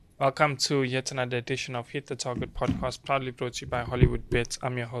Welcome to yet another edition of Hit the Target podcast, proudly brought to you by Hollywood Bets.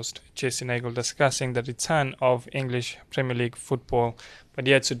 I'm your host, Jesse Nagel, discussing the return of English Premier League football. But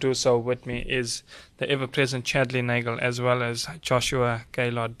here to do so with me is the ever-present Chadley Nagel, as well as Joshua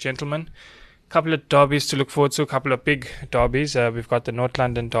Gaylord. Gentlemen, a couple of derbies to look forward to, a couple of big derbies. We've got the North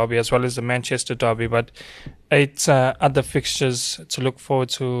London derby as well as the Manchester derby, but 8 other fixtures to look forward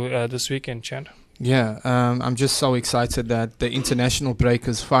to this weekend, Chad. Yeah, I'm just so excited that the international break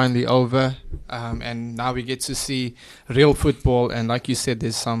is finally over, and now we get to see real football. And like you said,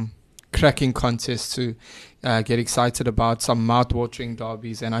 there's some cracking contests to get excited about, some mouth-watering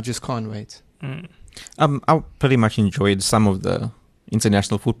derbies, and I just can't wait. I pretty much enjoyed some of the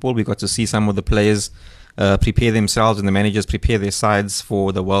international football. We got to see some of the players prepare themselves and the managers prepare their sides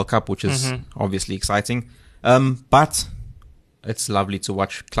for the World Cup, which is obviously exciting. But it's lovely to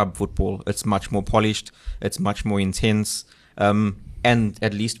watch club football. It's much more polished. It's much more intense. And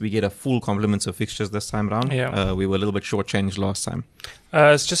at least we get a full complement of fixtures this time around. Yeah. We were a little bit shortchanged last time.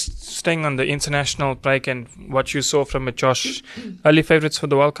 It's just staying on the international break and what you saw from it, Josh. Early favourites for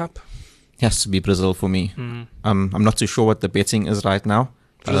the World Cup? Has to be Brazil for me. I'm not too sure what the betting is right now.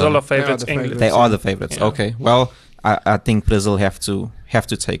 Brazil are favourites. They are the favourites. Yeah. Okay. Well, I think Brazil have to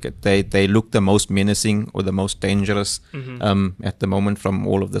take it. They look the most menacing or the most dangerous at the moment from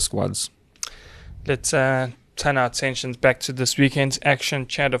all of the squads. Let's turn our attentions back to this weekend's action.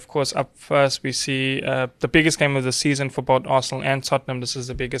 Chad, of course, up first we see the biggest game of the season for both Arsenal and Tottenham. This is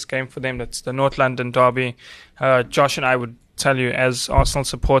the biggest game for them. That's the North London derby. Josh and I would tell you as Arsenal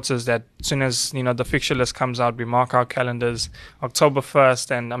supporters that as soon as the fixture list comes out, we mark our calendars October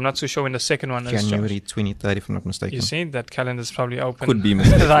 1st, and I'm not too sure when the second one is. January 23rd, if I'm not mistaken. You see, that calendar's probably open. Could be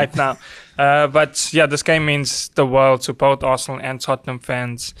mistaken. right now. But yeah, this game means the world to both Arsenal and Tottenham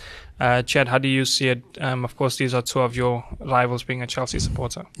fans. Chad, how do you see it? Of course, these are two of your rivals, being a Chelsea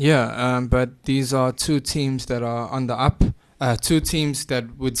supporter. Yeah, but these are two teams that are on the up. Two teams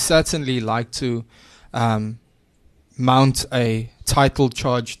that would certainly like to mount a title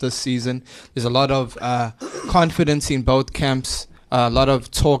charge this season. There's a lot of confidence in both camps. A lot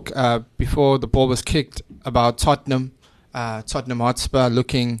of talk before the ball was kicked about Tottenham Hotspur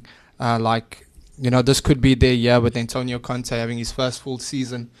looking like this could be their year with Antonio Conte having his first full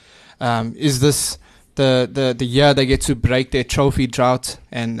season. Is this the year they get to break their trophy drought?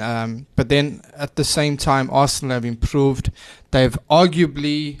 And but then at the same time, Arsenal have improved. They've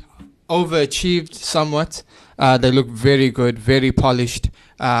arguably overachieved somewhat. They look very good, very polished.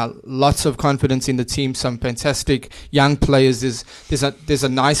 Lots of confidence in the team. Some fantastic young players. There's a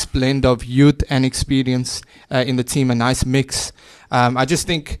nice blend of youth and experience in the team. A nice mix. I just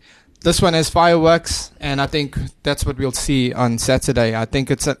think this one has fireworks, and I think that's what we'll see on Saturday. I think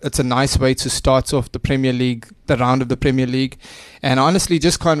it's a nice way to start off the Premier League, the round of the Premier League, and honestly,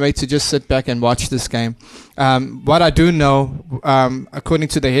 just can't wait to just sit back and watch this game. What I do know, according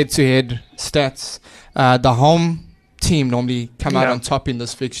to the head-to-head stats, the home team normally come out on top in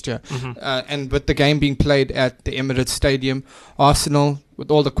this fixture. And with the game being played at the Emirates Stadium, Arsenal,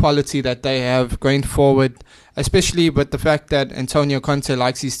 with all the quality that they have going forward, especially with the fact that Antonio Conte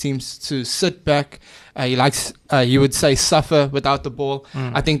likes his teams to sit back, he likes, you would say, suffer without the ball.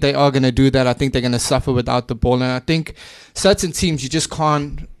 I think they are going to do that. I think they're going to suffer without the ball. And I think certain teams you just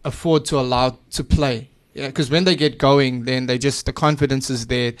can't afford to allow to play. Yeah, because when they get going, then the confidence is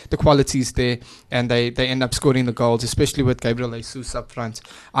there, the quality is there, and they end up scoring the goals, especially with Gabriel Jesus up front.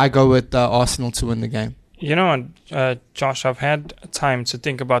 I go with Arsenal to win the game. Josh, I've had time to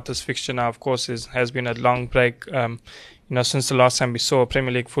think about this fixture now. Of course, it has been a long break, since the last time we saw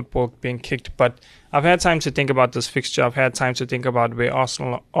Premier League football being kicked. But I've had time to think about this fixture. I've had time to think about where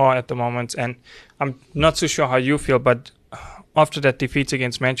Arsenal are at the moment. And I'm not too sure how you feel, but after that defeat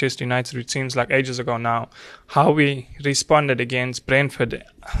against Manchester United, which seems like ages ago now, how we responded against Brentford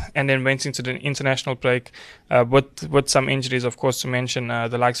and then went into the international break with some injuries, of course, to mention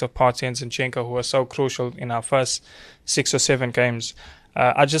the likes of Partey and Zinchenko, who were so crucial in our first 6 or 7 games.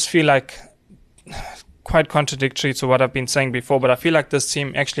 I just feel like quite contradictory to what I've been saying before, but I feel like this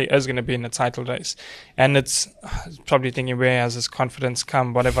team actually is going to be in the title race. And it's probably thinking, where has this confidence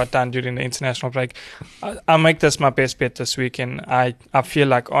come? What have I done during the international break? I'll make this my best bet this weekend. I feel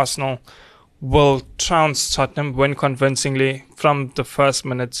like Arsenal will trounce Tottenham, win convincingly from the first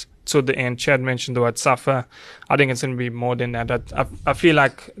minutes to the end. Chad mentioned the word suffer. I think it's going to be more than that. I feel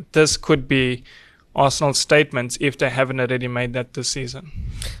like this could be Arsenal's statements if they haven't already made that this season.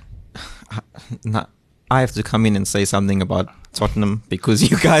 I have to come in and say something about Tottenham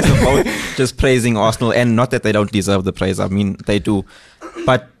because you guys are both just praising Arsenal, and not that they don't deserve the praise. I mean, they do.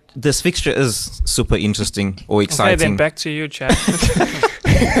 But this fixture is super interesting or exciting. Okay, then back to you, Chad.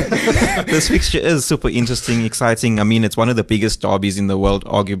 This fixture is super interesting, exciting. I mean, it's one of the biggest derbies in the world,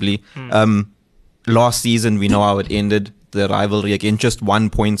 arguably. Last season, we know how it ended. The rivalry again, just 1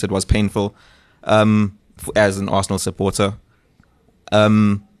 point. It was painful as an Arsenal supporter.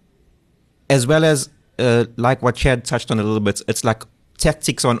 As well as, like what Chad touched on a little bit, it's like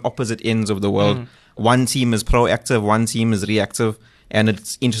tactics on opposite ends of the world. One team is proactive, one team is reactive, and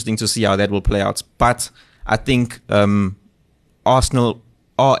it's interesting to see how that will play out. But I think Arsenal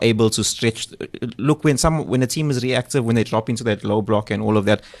are able to stretch. Look, when a team is reactive, when they drop into that low block and all of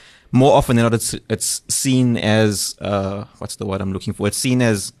that, more often than not, it's seen as what's the word I'm looking for? It's seen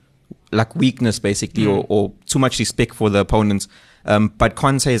as like weakness, basically, or too much respect for the opponent. But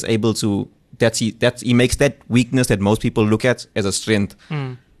Conte is able to he makes that weakness that most people look at as a strength.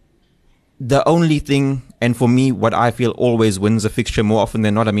 The only thing, and for me, what I feel always wins a fixture more often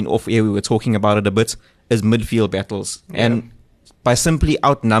than not, I mean, off air we were talking about it a bit, is midfield battles. Yeah. And by simply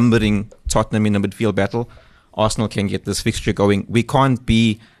outnumbering Tottenham in a midfield battle, Arsenal can get this fixture going. We can't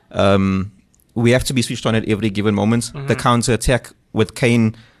be, we have to be switched on at every given moment. The counter-attack with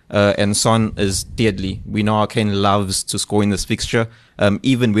Kane and Son is deadly. We know how Kane loves to score in this fixture,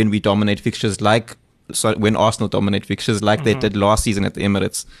 even when we dominate fixtures when Arsenal dominate fixtures like they did last season at the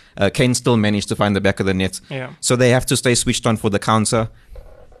Emirates. Kane still managed to find the back of the net. Yeah. So they have to stay switched on for the counter.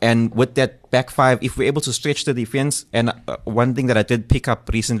 And with that back five, if we're able to stretch the defense, and one thing that I did pick up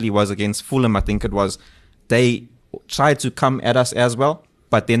recently was against Fulham, I think it was, they tried to come at us as well,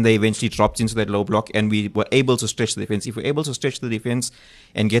 but then they eventually dropped into that low block and we were able to stretch the defense. If we're able to stretch the defense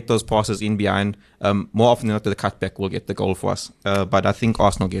and get those passes in behind, more often than not, the cutback will get the goal for us. But I think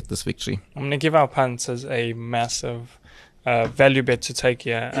Arsenal get this victory. I'm going to give our punters a massive value bet to take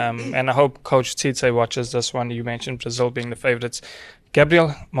here. And I hope Coach Tite watches this one. You mentioned Brazil being the favourites.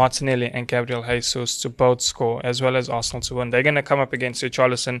 Gabriel Martinelli and Gabriel Jesus to both score, as well as Arsenal to win. They're going to come up against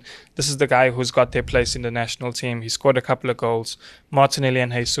Richarlison. This is the guy who's got their place in the national team. He scored a couple of goals. Martinelli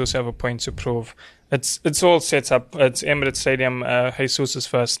and Jesus have a point to prove. It's all set up. It's Emirates Stadium. Jesus'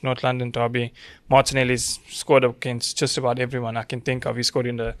 first North London derby. Martinelli's scored against just about everyone I can think of. He scored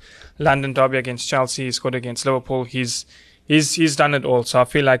in the London derby against Chelsea. He scored against Liverpool. He's done it all. So I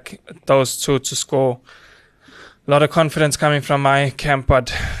feel like those two to score. A lot of confidence coming from my camp,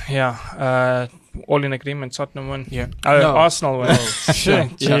 but yeah, all in agreement. Tottenham win. Yeah. Arsenal win.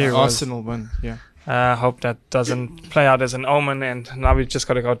 Arsenal win. Yeah. I hope that doesn't play out as an omen, and now we've just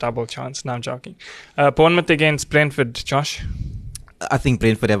got to go double chance. No, I'm joking. Bournemouth against Brentford, Josh. I think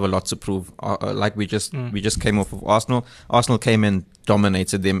Brentford have a lot to prove. Like we just came off of Arsenal. Arsenal came and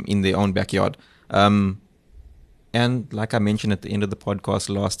dominated them in their own backyard. And like I mentioned at the end of the podcast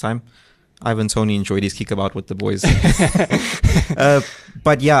last time, Ivan Toney enjoyed his kickabout with the boys.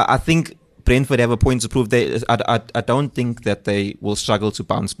 But yeah, I think Brentford have a point to prove. I don't think that they will struggle to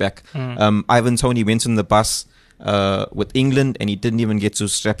bounce back. Ivan Toney went on the bus with England and he didn't even get to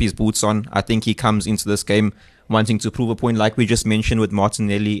strap his boots on. I think he comes into this game wanting to prove a point, like we just mentioned with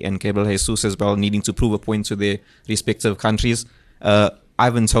Martinelli and Gabriel Jesus as well, needing to prove a point to their respective countries.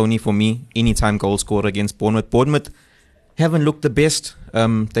 Ivan Toney, for me, anytime goal scorer against Bournemouth. Bournemouth haven't looked the best.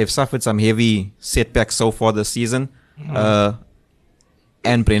 They've suffered some heavy setbacks so far this season.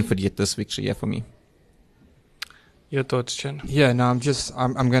 And Brentford get this victory for me. Your thoughts, Chen? Yeah, no,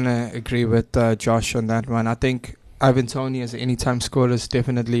 I'm gonna agree with Josh on that one. I think Ivan Toney as an anytime scorer is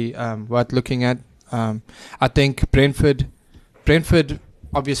definitely worth looking at. I think Brentford,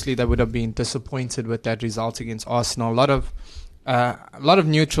 obviously they would have been disappointed with that result against Arsenal. A lot of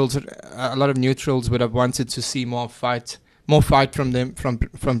neutrals would have wanted to see more fight from them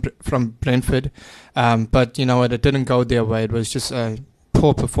from Brentford, but you know what, it didn't go their way. It was just a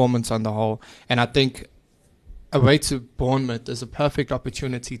poor performance on the whole, and I think away to Bournemouth is a perfect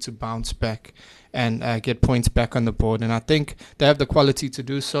opportunity to bounce back and get points back on the board, and I think they have the quality to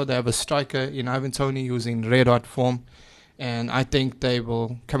do so. They have a striker in Ivan Toney who's in red hot form, and I think they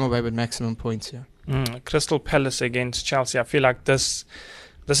will come away with maximum points here. Crystal Palace against Chelsea. I feel like this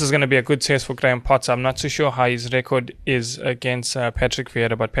is going to be a good test for Graham Potter. I'm not too sure how his record is against Patrick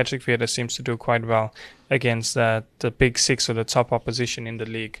Vieira, but Patrick Vieira seems to do quite well against the big six or the top opposition in the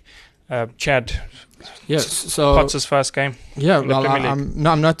league. Chad, yes, so Potter's first game. Yeah, well,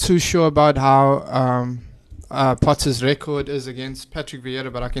 I'm not too sure about how Potter's record is against Patrick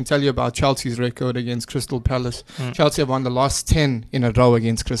Vieira, but I can tell you about Chelsea's record against Crystal Palace. Chelsea have won the last 10 in a row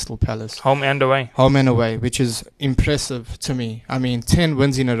against Crystal Palace. Home and away, which is impressive to me. I mean, 10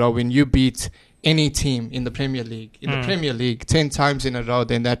 wins in a row. When you beat any team in the Premier League, 10 times in a row,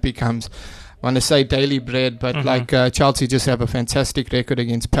 then that becomes, I want to say, daily bread. But Chelsea just have a fantastic record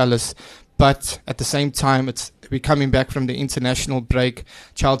against Palace. But at the same time, we're coming back from the international break.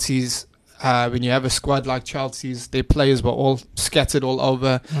 Chelsea's when you have a squad like Chelsea's, their players were all scattered all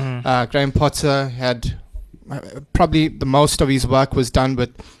over. Graham Potter had probably the most of his work was done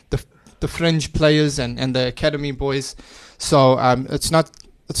with the fringe players and the academy boys. So it's not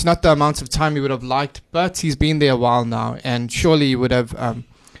the amount of time he would have liked, but he's been there a while now, and surely he would have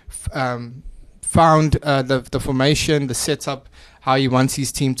found the formation, the setup, how he wants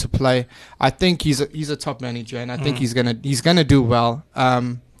his team to play. I think he's a top manager, and I think he's gonna do well.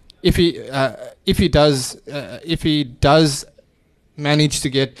 If he does manage to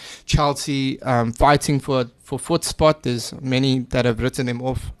get Chelsea fighting for fourth spot, there's many that have written him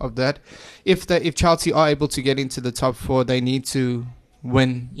off of that. If Chelsea are able to get into the top four, they need to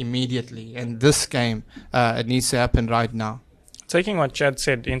win immediately, and this game it needs to happen right now. Taking what Chad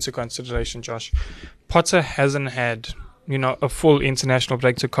said into consideration, Josh, Potter hasn't had a full international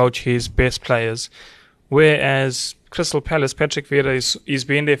break to coach his best players, whereas Crystal Palace, Patrick Vieira, he's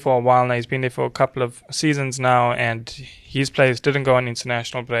been there for a while now. He's been there for a couple of seasons now, and his players didn't go on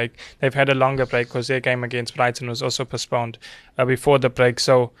international break. They've had a longer break because their game against Brighton was also postponed before the break.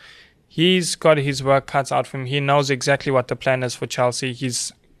 So he's got his work cut out for him. He knows exactly what the plan is for Chelsea.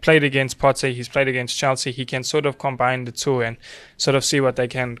 He's played against Potter, he's played against Chelsea. He can sort of combine the two and sort of see what they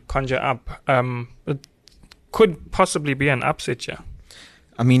can conjure up. It could possibly be an upset, yeah.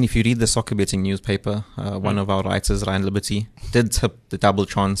 I mean, if you read the soccer betting newspaper, one of our writers, Ryan Liberty, did tip the double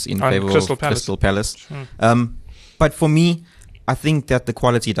chance in favor of Crystal Palace. But for me, I think that the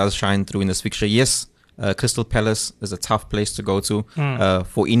quality does shine through in this fixture. Yes, Crystal Palace is a tough place to go to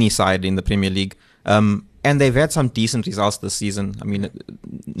for any side in the Premier League. And they've had some decent results this season. I mean,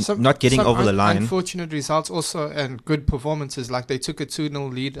 not getting over the line. Unfortunate results also, and good performances. Like they took a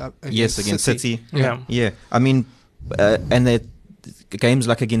 2-0 lead against City. Yeah. I mean, and they games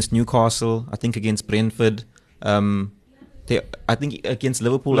like against Newcastle, I think against Brentford, I think against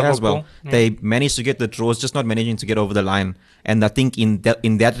Liverpool as well. They managed to get the draws, just not managing to get over the line. And I think in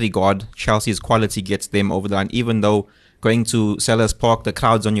that regard, Chelsea's quality gets them over the line, even though going to Selhurst Park, the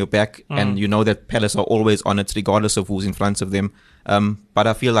crowd's on your back, and you know that Palace are always on it, regardless of who's in front of them. But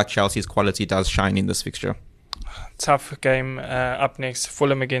I feel like Chelsea's quality does shine in this fixture. Tough game up next.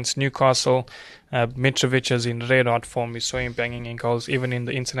 Fulham against Newcastle. Mitrovic is in red hot form. We saw him banging in goals even in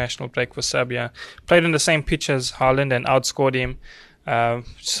the international break for Serbia. Played on the same pitch as Haaland and outscored him.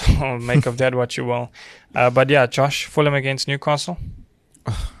 So make of that what you will. But yeah, Josh, Fulham against Newcastle.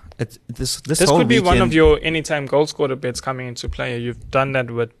 This could be one of your anytime goal scorer bets coming into play. You've done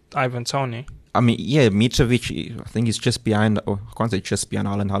that with Ivan Toney. I mean, yeah, Mitrovic, I think he's just behind, or I can't say just behind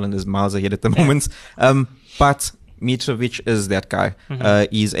Haaland. Haaland is miles ahead at the moment. But Mitrovic is that guy.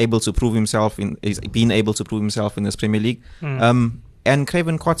 He's able to prove himself he's been able to prove himself in this Premier League. And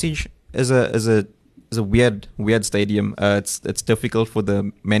Craven Cottage is a weird stadium. It's difficult for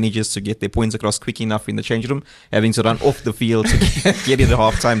the managers to get their points across quick enough in the change room, having to run off the field to get in the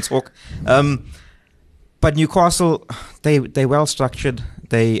halftime talk. But Newcastle, they well structured.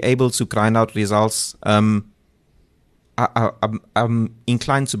 They able to grind out results. I'm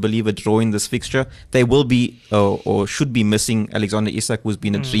inclined to believe a draw in this fixture. They will be or should be missing Alexander Isak, who's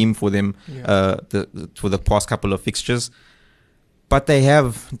been a dream for them for the past couple of fixtures. But they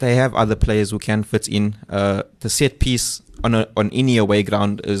have other players who can fit in. The set piece on any away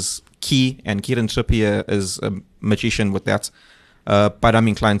ground is key, and Kieran Trippier is a magician with that. But I'm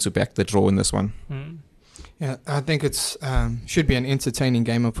inclined to back the draw in this one. Yeah, I think it's should be an entertaining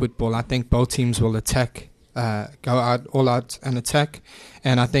game of football. I think both teams will attack, go all out and attack,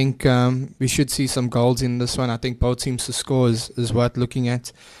 and I think we should see some goals in this one. I think both teams to score is worth looking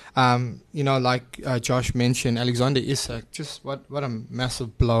at. Like Josh mentioned, Alexander Isak, just what a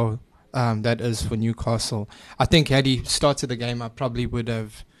massive blow that is for Newcastle. I think had he started the game, I probably would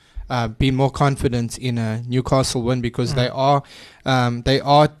have been more confident in a Newcastle win, because they are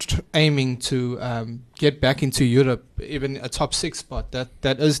aiming to get back into Europe, even a top 6 spot.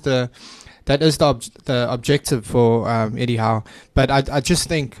 That is the objective for Eddie Howe. But I just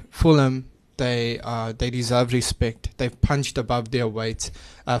think Fulham, they deserve respect. They've punched above their weight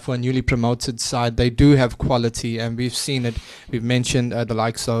for a newly promoted side. They do have quality, and we've seen it. We've mentioned the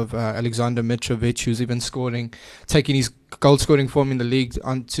likes of Alexander Mitrovic, who's even taking his goal-scoring form in the league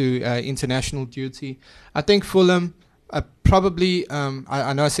onto international duty. I think Fulham probably,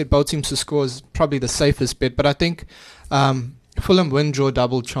 I know I said both teams to score is probably the safest bet, but I think Fulham win, draw,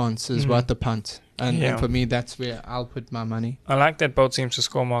 double chance is worth the punt. And for me, that's where I'll put my money. I like that both teams to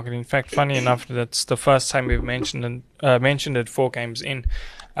score market. In fact, funny enough, that's the first time we've mentioned it 4 games in.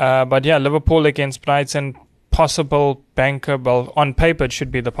 But yeah, Liverpool against Brighton, possible banker. Well, on paper, it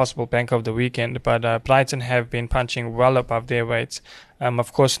should be the possible banker of the weekend, but Brighton have been punching well above their weights.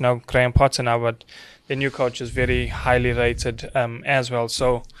 Of course, now Graham Potter now, but the new coach is very highly rated as well.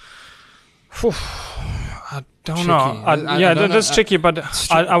 So, I don't know. That's tricky, but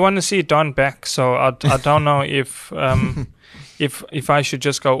I want to see Don back. So I don't know if I should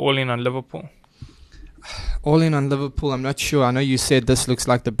just go all in on Liverpool. All in on Liverpool, I'm not sure. I know you said this looks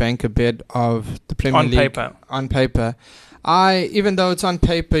like the banker bed of the Premier League. On paper. Even though it's on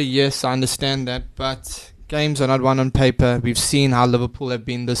paper, yes, I understand that, but games are not won on paper. We've seen how Liverpool have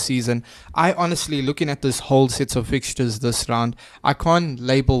been this season. I honestly, looking at this whole set of fixtures this round, I can't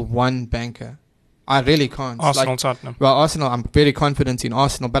label one banker. I really can't. Arsenal, Tottenham. Well, Arsenal, I'm very confident in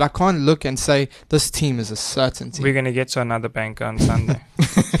Arsenal, but I can't look and say this team is a certainty. We're going to get to another banker on Sunday.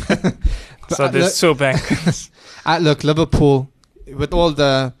 So there's two bankers. Look, Liverpool, with all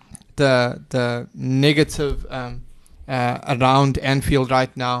the negative around Anfield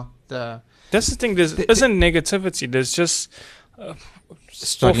right now. That's the thing. There isn't negativity. There's just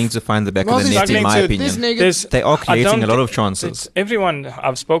struggling to find the back of the net, in my opinion. They are creating a lot of chances. Everyone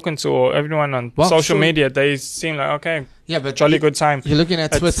I've spoken to, or everyone on social media, they seem like, okay, yeah, but jolly good time. You're looking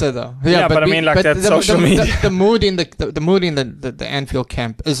at Twitter, though. Yeah, but I mean, like that social media. The mood in the Anfield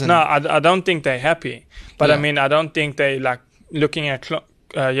camp isn't. No, I don't think they're happy. But I mean, I don't think they like looking at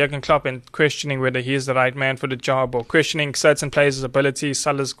Jurgen Klopp and questioning whether he's the right man for the job, or questioning certain players' ability.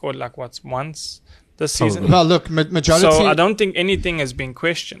 Salah scored once this season. Well, look, majority. So I don't think anything has been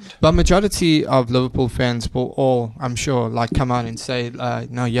questioned. But majority of Liverpool fans will all, I'm sure, come out and say,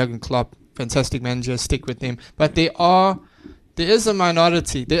 no, Jurgen Klopp, fantastic manager, stick with him. But there is a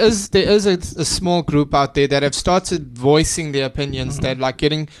minority. There is a small group out there that have started voicing their opinions, that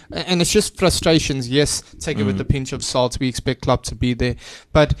getting, and it's just frustrations. Yes, take it with a pinch of salt. We expect Klopp to be there,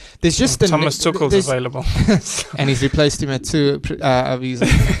 but there's just Thomas Tuchel's available, and he's replaced him at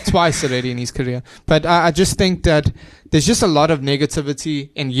twice already in his career. But I just think that there's just a lot of negativity,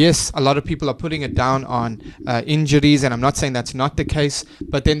 and yes, a lot of people are putting it down on injuries, and I'm not saying that's not the case,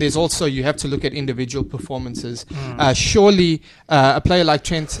 but then there's also, you have to look at individual performances. Surely a player like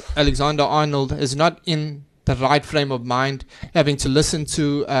Trent Alexander-Arnold is not in the right frame of mind, having to listen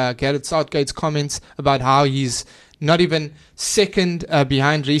to Gareth Southgate's comments about how he's not even second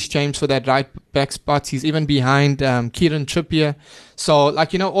behind Reece James for that right back spot. He's even behind Kieran Trippier. So,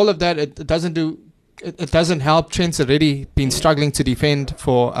 all of that, it doesn't help. Trent's already been struggling to defend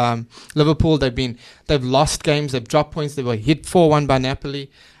for Liverpool. They've lost games. They've dropped points. They were hit 4-1 by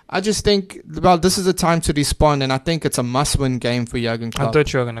Napoli. I just think, this is a time to respond, and I think it's a must-win game for Jurgen Klopp. I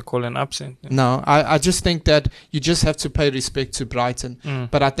thought you were going to call an upset. No, I just think that you just have to pay respect to Brighton.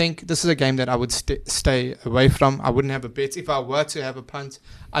 But I think this is a game that I would stay away from. I wouldn't have a bet. If I were to have a punt,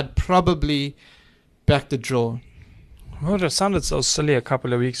 I'd probably back the draw. Well, it sounded so silly a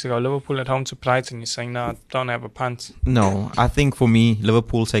couple of weeks ago. Liverpool at home to Brighton. You're saying, no, don't have a punt. No, I think for me,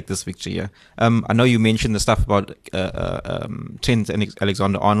 Liverpool take this victory here. I know you mentioned the stuff about Trent and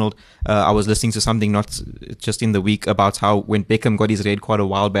Alexander-Arnold. I was listening to something not just in the week about how when Beckham got his red card a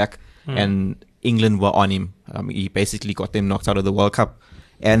while back and England were on him, he basically got them knocked out of the World Cup.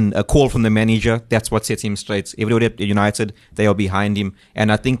 And a call from the manager, that's what set him straight. Everybody at United, they are behind him.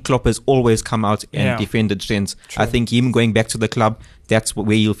 And I think Klopp has always come out and defended Trent. True. I think him going back to the club, that's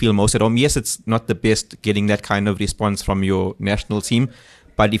where you'll feel most at home. Yes, it's not the best getting that kind of response from your national team.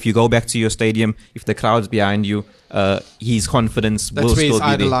 But if you go back to your stadium, if the crowd's behind you, his confidence will still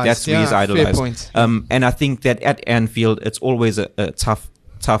be there. That's where he's idolized. Fair point. And I think that at Anfield, it's always a tough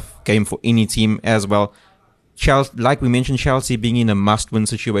game for any team as well. Chelsea, like we mentioned, Chelsea being in a must-win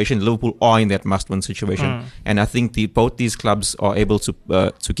situation, Liverpool are in that must-win situation, and I think both these clubs are able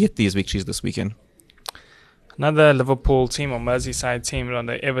to get these victories this weekend. Another Liverpool team or Merseyside team on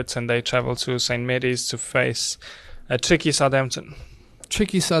the Everton, they travel to St Mary's to face a tricky Southampton.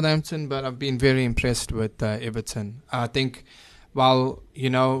 But I've been very impressed with Everton. I think while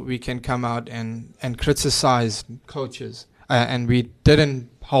we can come out and criticize coaches, and we didn't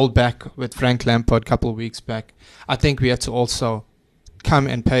hold back with Frank Lampard a couple of weeks back, I think we have to also come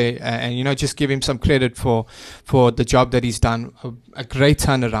and pay and just give him some credit for the job that he's done. A great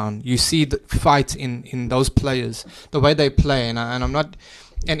turnaround. You see the fight in those players, the way they play, and I'm not.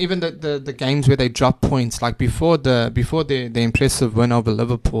 And even the games where they drop points, like before the impressive win over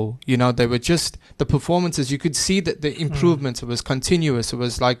Liverpool, they were just the performances. You could see that the improvements. It was continuous. It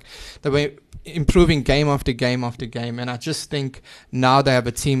was like they were improving game after game after game. And I just think now they have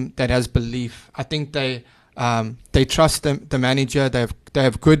a team that has belief. I think they trust the manager. They've They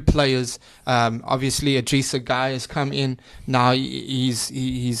have good players. Obviously, Adrisa Guy has come in now. He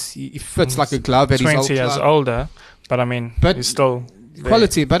fits like a glove at his old 20 years club. older, but I mean, he's still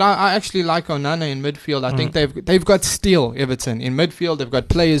quality. But I actually like Onana in midfield. I think they've got steel. Everton in midfield, they've got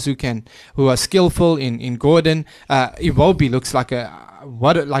players who are skillful. In Gordon, Iwobi looks like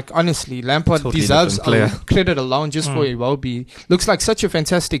honestly, Lampard Totally deserves different credit alone just for Iwobi. Looks like such a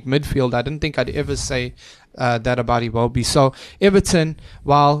fantastic midfield. I didn't think I'd ever say that about Iwobi. So Everton,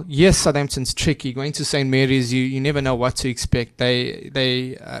 while yes, Southampton's tricky, going to St. Mary's, you never know what to expect.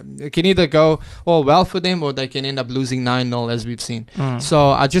 They can either go all well for them or they can end up losing 9-0 as we've seen.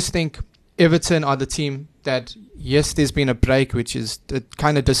 So I just think Everton are the team that, yes, there's been a break, it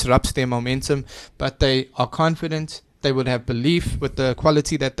kind of disrupts their momentum, but they are confident. They would have belief with the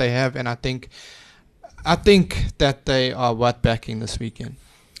quality that they have, and I think that they are backing this weekend.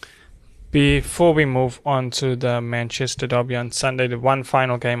 Before we move on to the Manchester derby on Sunday, the one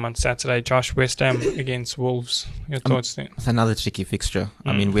final game on Saturday, Josh, West Ham against Wolves. Your thoughts there? It's another tricky fixture.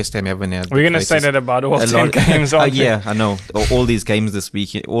 I mean, West Ham haven't had... We're going to say that about all 10 games, aren't we? Yeah, I know. All these games this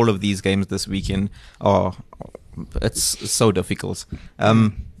weekend, all of these games this weekend are... It's so difficult.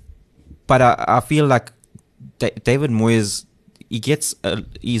 But I feel like David Moyes,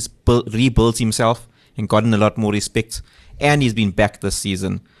 he's rebuilt himself and gotten a lot more respect, and he's been back this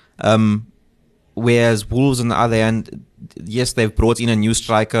season. Whereas Wolves, on the other hand, yes, they've brought in a new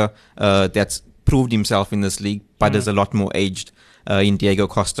striker that's proved himself in this league, but is a lot more aged in Diego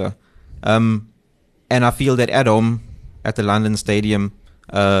Costa. And I feel that at home, at the London Stadium,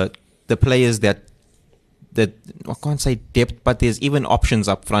 the players that I can't say depth, but there's even options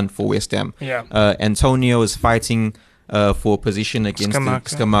up front for West Ham. Yeah. Antonio is fighting for position against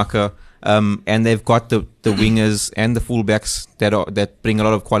Skamaka. And they've got the wingers and the fullbacks that bring a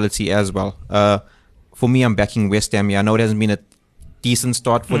lot of quality as well. For me, I'm backing West Ham. I know it hasn't been a decent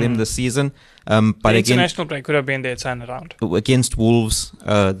start for them this season, but the international break could have been their turnaround. Against Wolves,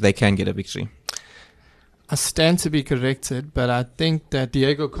 they can get a victory. I stand to be corrected, but I think that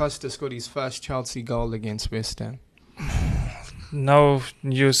Diego Costa scored his first Chelsea goal against West Ham. No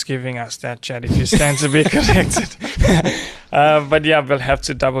use giving us that, Chad, if you stand to be corrected. But yeah, we'll have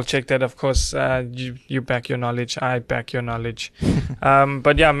to double check that. Of course, you back your knowledge, I back your knowledge.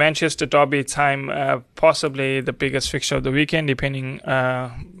 But yeah, Manchester derby time, possibly the biggest fixture of the weekend, depending,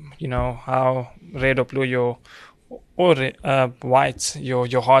 how red or blue white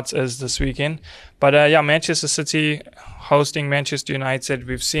your heart is this weekend. But Manchester City hosting Manchester United.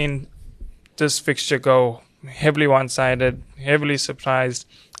 We've seen this fixture go heavily one-sided, heavily surprised.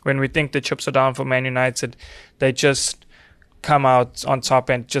 When we think the chips are down for Man United, they just come out on top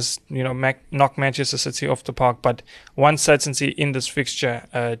and just knock Manchester City off the park. But one certainty in this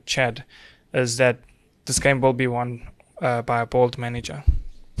fixture, Chad, is that this game will be won by a bold manager.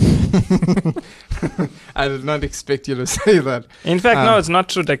 I did not expect you to say that. In fact, no, it's not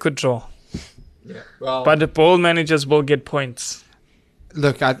true. They could draw. Yeah. Well, but the bold managers will get points.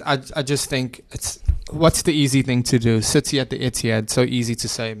 Look, I just think what's the easy thing to do? City at the Etihad, so easy to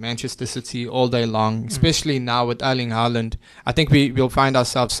say. Manchester City all day long, especially now with Erling Haaland. I think we'll find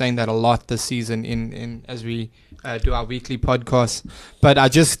ourselves saying that a lot this season in as we do our weekly podcast. But I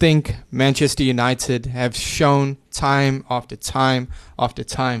just think Manchester United have shown time after time after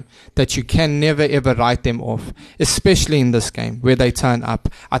time that you can never ever write them off, especially in this game where they turn up.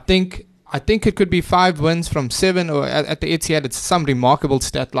 I think it could be 5 wins from 7, or at the Etihad, it's some remarkable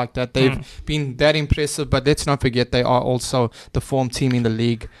stat like that. They've been that impressive, but let's not forget they are also the form team in the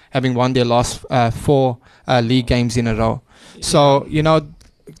league, having won their last 4 league games in a row. So,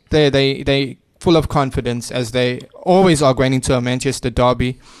 they full of confidence, as they always are going into a Manchester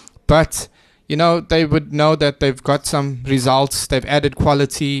derby. But, they would know that they've got some results. They've added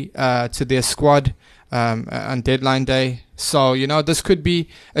quality to their squad on deadline day. So, this could be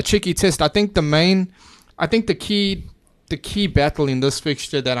a tricky test. I think the key battle in this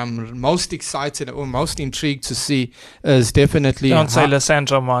fixture that I'm most excited or most intrigued to see is definitely... Don't say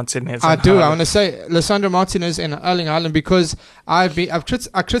Lisandro Martinez. I want to say Lisandro Martinez and Erling Haaland, because I unfairly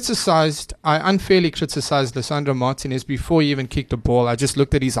criticized Lisandro Martinez before he even kicked the ball. I just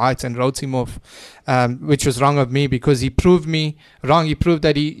looked at his height and wrote him off, which was wrong of me, because he proved me wrong. He proved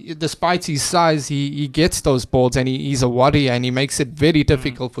that despite his size, he gets those balls, and he's a warrior, and he makes it very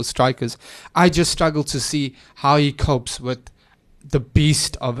difficult for strikers. I just struggle to see how he copes with the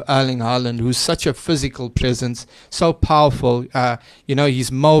beast of Erling Haaland, who's such a physical presence, so powerful.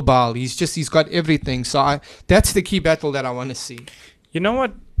 He's mobile. He's got everything. So that's the key battle that I want to see. You know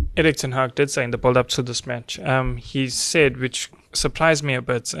what Erik ten Hag did say in the build-up to this match? He said, which surprised me a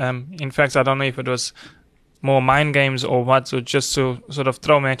bit. In fact, I don't know if it was more mind games or what, or just to sort of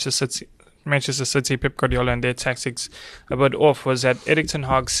throw Manchester City, Pep Guardiola and their tactics a bit off, was that Erik ten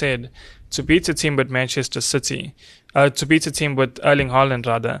Hag said to beat a team with Manchester City, to beat a team with Erling Haaland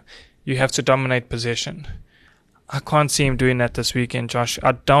rather, you have to dominate possession. I can't see him doing that this weekend, Josh.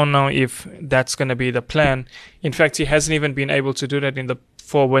 I don't know if that's going to be the plan. In fact, he hasn't even been able to do that in the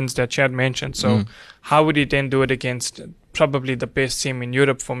 4 wins that Chad mentioned. So how would he then do it against probably the best team in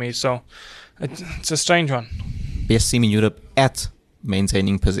Europe for me? So it's a strange one. Best team in Europe at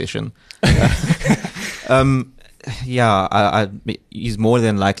maintaining possession. He's more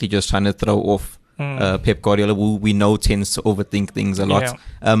than likely just trying to throw off Pep Guardiola, who we know tends to overthink things a lot.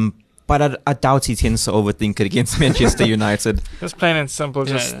 Yeah. But I doubt he tends to overthink it against Manchester United. Just plain and simple,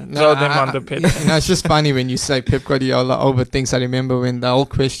 just throw them on the pitch. It's just funny when you say Pep Guardiola overthinks. I remember when the whole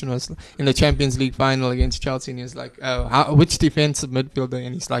question was in the Champions League final against Chelsea, and he was like, which defensive midfielder?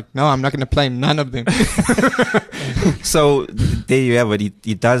 And he's like, no, I'm not going to play none of them. So there you have it.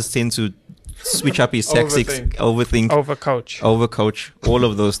 He does tend to switch up his tactics, overthink, overcoach, all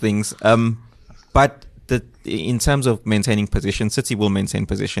of those things. But in terms of maintaining possession, City will maintain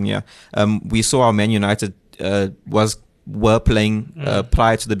possession. Yeah, we saw how Man United were playing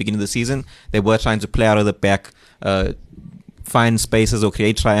prior to the beginning of the season. They were trying to play out of the back, find spaces or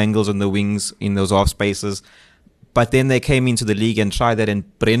create triangles on the wings in those off spaces. But then they came into the league and tried that,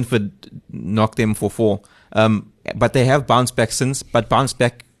 and Brentford knocked them for 4. But they have bounced back since, but bounced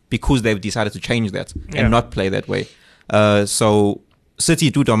back because they've decided to change that and not play that way. So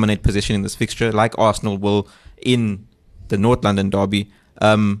City do dominate possession in this fixture, like Arsenal will in the North London derby.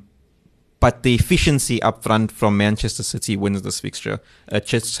 But the efficiency up front from Manchester City wins this fixture. It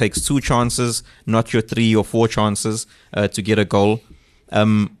just takes 2 chances, not your 3 or 4 chances to get a goal.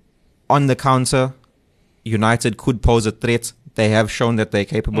 On the counter, United could pose a threat. They have shown that they're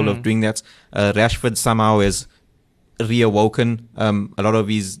capable of doing that. Rashford somehow has reawoken. A lot of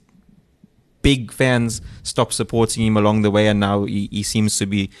his big fans stopped supporting him along the way, and now he seems to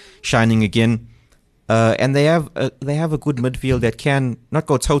be shining again. And they have a good midfield that can not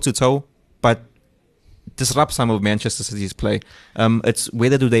go toe to toe, but disrupt some of Manchester City's play. It's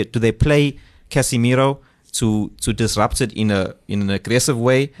whether do they play Casemiro to disrupt it in an aggressive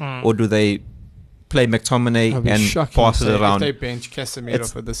way, or do they play McTominay and pass it around? If they bench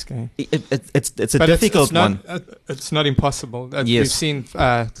Casemiro for this game, it's a difficult one. It's not impossible. Yes. We've seen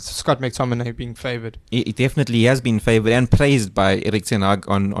Scott McTominay being favoured. He definitely has been favoured and praised by Erik ten Hag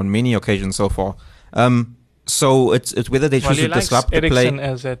on many occasions so far. So it's whether they choose to disrupt the play. Eriksen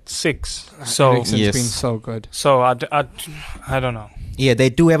as at 6. So Eriksen's been so good. So I don't know. Yeah, they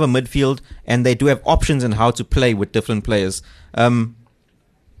do have a midfield, and they do have options in how to play with different players.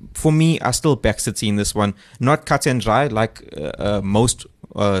 For me, I still back City in this one. Not cut and dry like most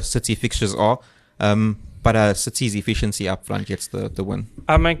City fixtures are, but City's efficiency up front gets the win.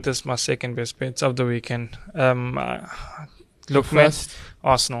 I make this my second best bet of the weekend. Look, first,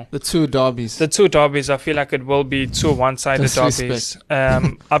 Arsenal. The two derbies, I feel like it will be 2 one-sided derbies.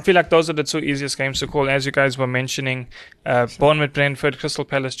 I feel like those are the 2 easiest games to call, as you guys were mentioning. Bournemouth, Brentford, Crystal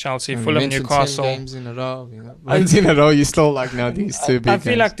Palace, Chelsea, Fulham, Newcastle. 10 games in a row. Wins in a row, you still like now these 2 big games. I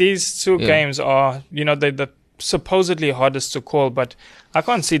feel like these 2 games are, they're the supposedly hardest to call, but I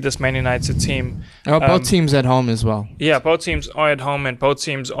can't see this Man United team. Both teams at home as well. Yeah, both teams are at home, and both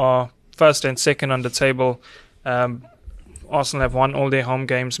teams are first and second on the table. Arsenal have won all their home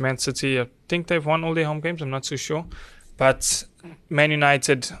games. Man City, I think they've won all their home games. I'm not too sure. But Man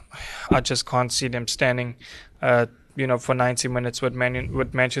United, I just can't see them standing, for 90 minutes with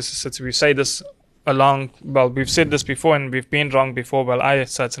Manchester City. We say this we've said this before and we've been wrong before. Well, I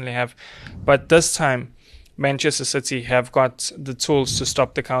certainly have. But this time, Manchester City have got the tools to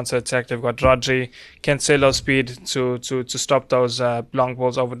stop the counter-attack. They've got Rodri, Cancelo speed to stop those long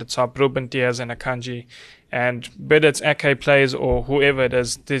balls over the top, Ruben Diaz and Akanji. And whether it's Ake players or whoever it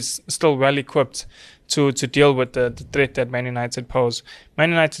is, they're still well equipped to deal with the threat that Man United pose. Man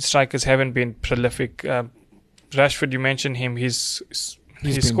United strikers haven't been prolific. Rashford, you mentioned him. He's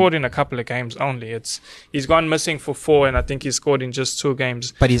scored in a couple of games only. He's gone missing for 4, and I think he's scored in just 2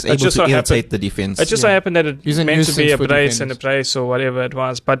 games. But he's able to irritate the defense. It just so happened that it meant to be a brace or whatever it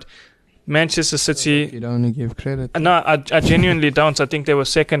was. But Manchester City, you don't only give credit. No, I genuinely don't. I think they were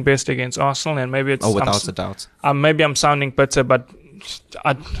second best against Arsenal, and maybe it's without a doubt. Maybe I'm sounding bitter, but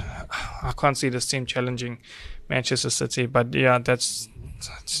I can't see this team challenging Manchester City. But yeah, it's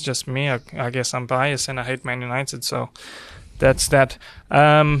just me. I guess I'm biased and I hate Man United, so that's that.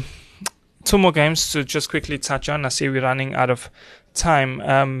 2 more games to just quickly touch on. I see we're running out of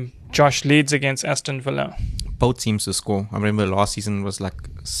time. Josh, Leeds against Aston Villa. both teams to score. I remember last season was like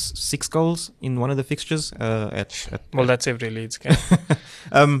 6 goals in one of the fixtures. That's every Leeds game.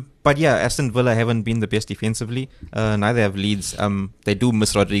 But yeah, Aston Villa haven't been the best defensively. Neither have Leeds. They do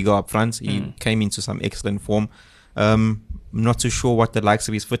miss Rodrigo up front. He came into some excellent form. Not too sure what the likes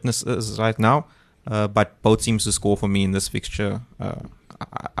of his fitness is right now. But both teams to score for me in this fixture.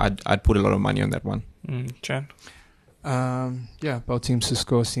 I'd put a lot of money on that one. Chan? Both teams to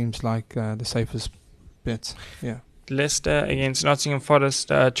score seems like the safest bet. Yeah. Leicester against Nottingham Forest.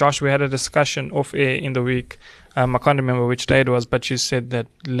 Josh, we had a discussion off air in the week. I can't remember which day it was, but you said that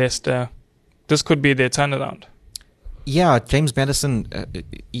Leicester, this could be their turnaround. Yeah, James Maddison,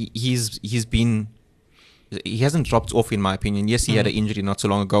 he hasn't dropped off in my opinion. Yes, he had an injury not so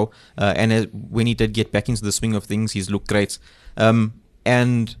long ago, and when he did get back into the swing of things, he's looked great.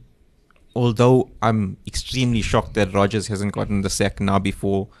 And although I'm extremely shocked that Rodgers hasn't gotten the sack now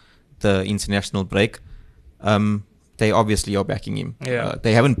before the international break, they obviously are backing him. Yeah.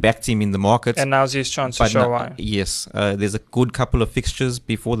 They haven't backed him in the market. And now's his chance to show why. Yes. There's a good couple of fixtures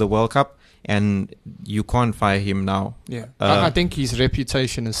before the World Cup, and you can't fire him now. Yeah. I think his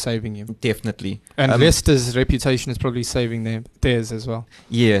reputation is saving him. Definitely. And Leicester's reputation is probably saving theirs as well.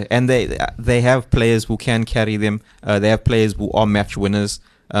 Yeah, and they have players who can carry them. They have players who are match winners.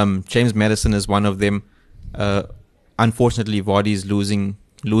 James Maddison is one of them. Unfortunately, Vardy's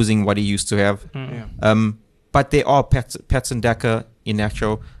losing what he used to have. But there are Patson Daka,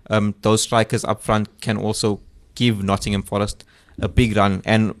 Inacho. Those strikers up front can also give Nottingham Forest a big run.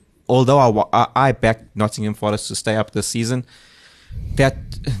 And although I backed Nottingham Forest to stay up this season, that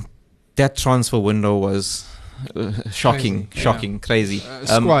transfer window was shocking, crazy.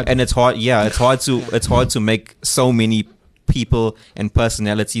 Squad. And it's hard. Yeah, it's hard to make so many people and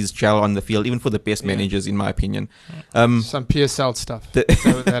personalities gel on the field, even for the best managers, in my opinion. Some PSL stuff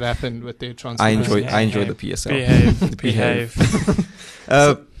that happened with their transfer. I enjoy the PSL. Behave.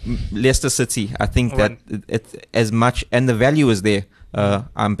 Leicester City. I think that it's as much, and the value is there.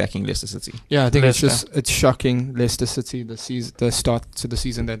 I'm backing Leicester City. Yeah, I think it's shocking, Leicester City, the start to the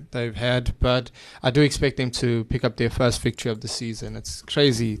season that they've had. But I do expect them to pick up their first victory of the season. It's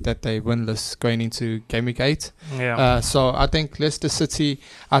crazy that they winless going into Game Week 8. Yeah. So I think Leicester City,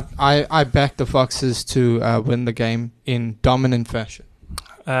 I back the Foxes to win the game in dominant fashion.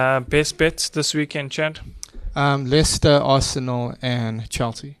 Best bets this weekend, Chad? Leicester, Arsenal, and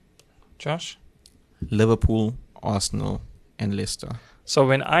Chelsea. Josh? Liverpool, Arsenal, and Leicester. So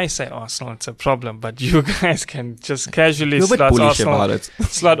when I say Arsenal, it's a problem, but you guys can just casually You're a bit slot bullish Arsenal, about it.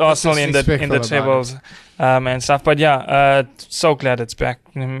 slot Arsenal in the tables and stuff. But yeah, so glad it's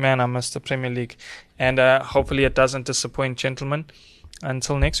back. Man, I missed the Premier League, and hopefully it doesn't disappoint, gentlemen.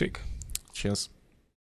 Until next week. Cheers.